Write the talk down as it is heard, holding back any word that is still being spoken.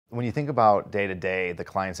When you think about day to day, the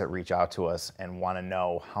clients that reach out to us and want to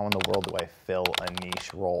know how in the world do I fill a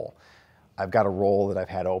niche role? I've got a role that I've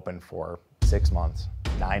had open for 6 months,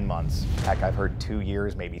 9 months, heck, I've heard 2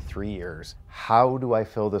 years, maybe 3 years. How do I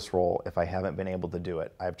fill this role if I haven't been able to do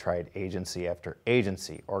it? I've tried agency after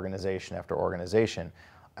agency, organization after organization.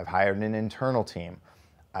 I've hired an internal team.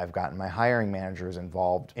 I've gotten my hiring managers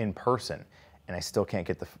involved in person, and I still can't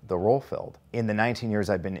get the role filled. In the 19 years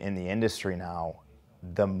I've been in the industry now,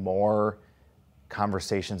 the more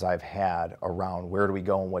conversations I've had around where do we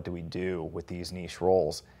go and what do we do with these niche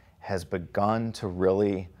roles has begun to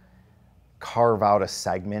really carve out a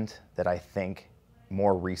segment that I think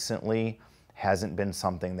more recently hasn't been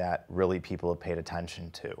something that really people have paid attention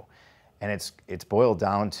to. And it's boiled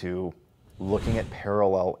down to looking at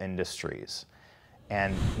parallel industries.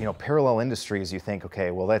 And parallel industries, you think, okay,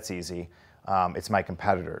 well, that's easy. It's my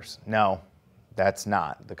competitors. No, that's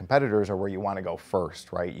not. The competitors are where you want to go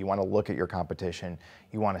first, right? You want to look at your competition,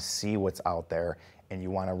 you want to see what's out there, and you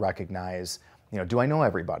want to recognize, do I know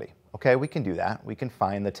everybody? Okay, we can do that. We can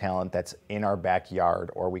find the talent that's in our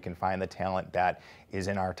backyard, or we can find the talent that is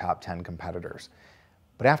in our top 10 competitors.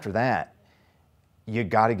 But after that, you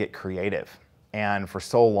got to get creative. And for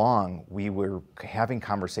so long, we were having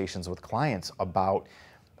conversations with clients about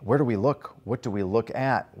where do we look? What do we look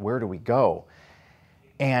at? Where do we go?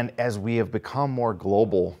 And as we have become more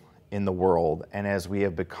global in the world, and as we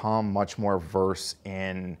have become much more versed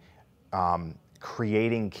in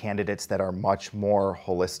creating candidates that are much more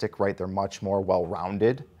holistic, right? They're much more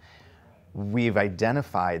well-rounded. We've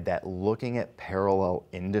identified that looking at parallel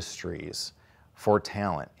industries for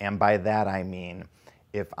talent, and by that I mean,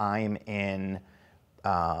 if I'm in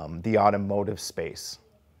the automotive space,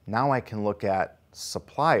 now I can look at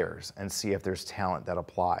suppliers and see if there's talent that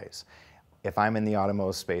applies. If I'm in the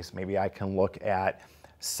automotive space, maybe I can look at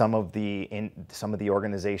some of the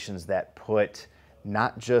organizations that put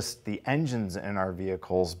not just the engines in our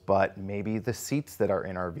vehicles, but maybe the seats that are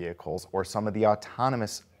in our vehicles, or some of the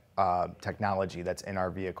autonomous technology that's in our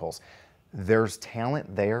vehicles. There's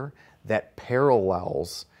talent there that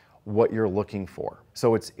parallels what you're looking for.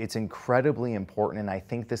 So it's incredibly important, and I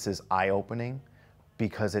think this is eye-opening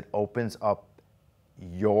because it opens up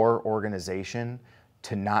your organization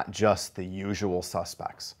to not just the usual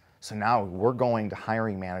suspects. So now we're going to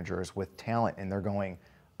hiring managers with talent, and they're going,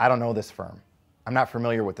 I don't know this firm. I'm not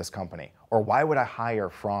familiar with this company. Or why would I hire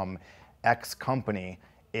from X company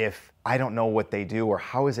if I don't know what they do, or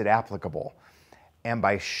how is it applicable? And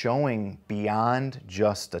by showing beyond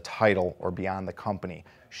just a title or beyond the company,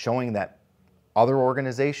 showing that other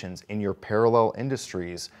organizations in your parallel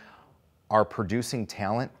industries are producing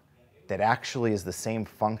talent that actually is the same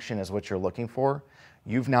function as what you're looking for,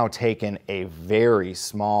 you've now taken a very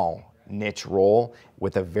small niche role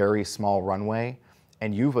with a very small runway,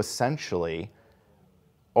 and you've essentially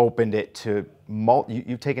opened it to,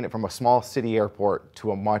 you've taken it from a small city airport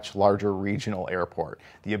to a much larger regional airport.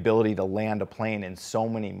 The ability to land a plane in so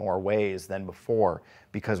many more ways than before,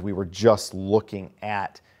 because we were just looking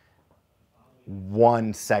at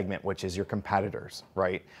one segment, which is your competitors,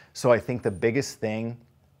 right? So I think the biggest thing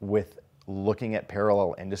with looking at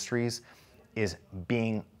parallel industries is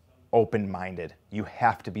being open-minded. You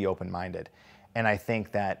have to be open-minded. And I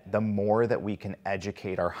think that the more that we can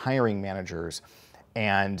educate our hiring managers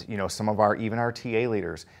and some of even our TA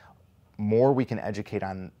leaders, more we can educate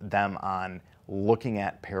them on looking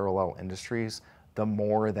at parallel industries, the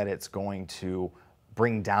more that it's going to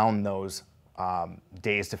bring down those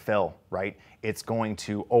days to fill, right? It's going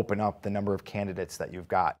to open up the number of candidates that you've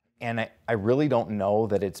got. And I really don't know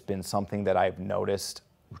that it's been something that I've noticed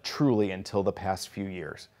truly until the past few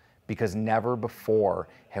years, because never before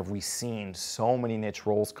have we seen so many niche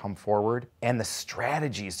roles come forward, and the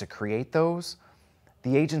strategies to create those,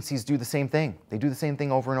 the agencies do the same thing. They do the same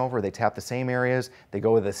thing over and over. They tap the same areas, they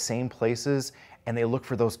go to the same places, and they look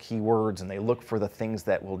for those keywords, and they look for the things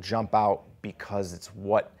that will jump out because it's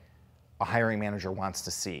what a hiring manager wants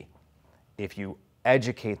to see. If you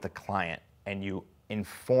educate the client and you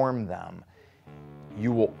inform them,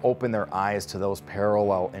 you will open their eyes to those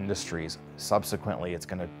parallel industries. Subsequently, it's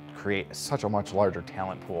going to create such a much larger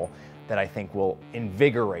talent pool that I think will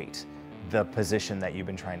invigorate the position that you've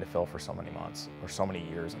been trying to fill for so many months, or so many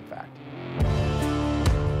years, in fact.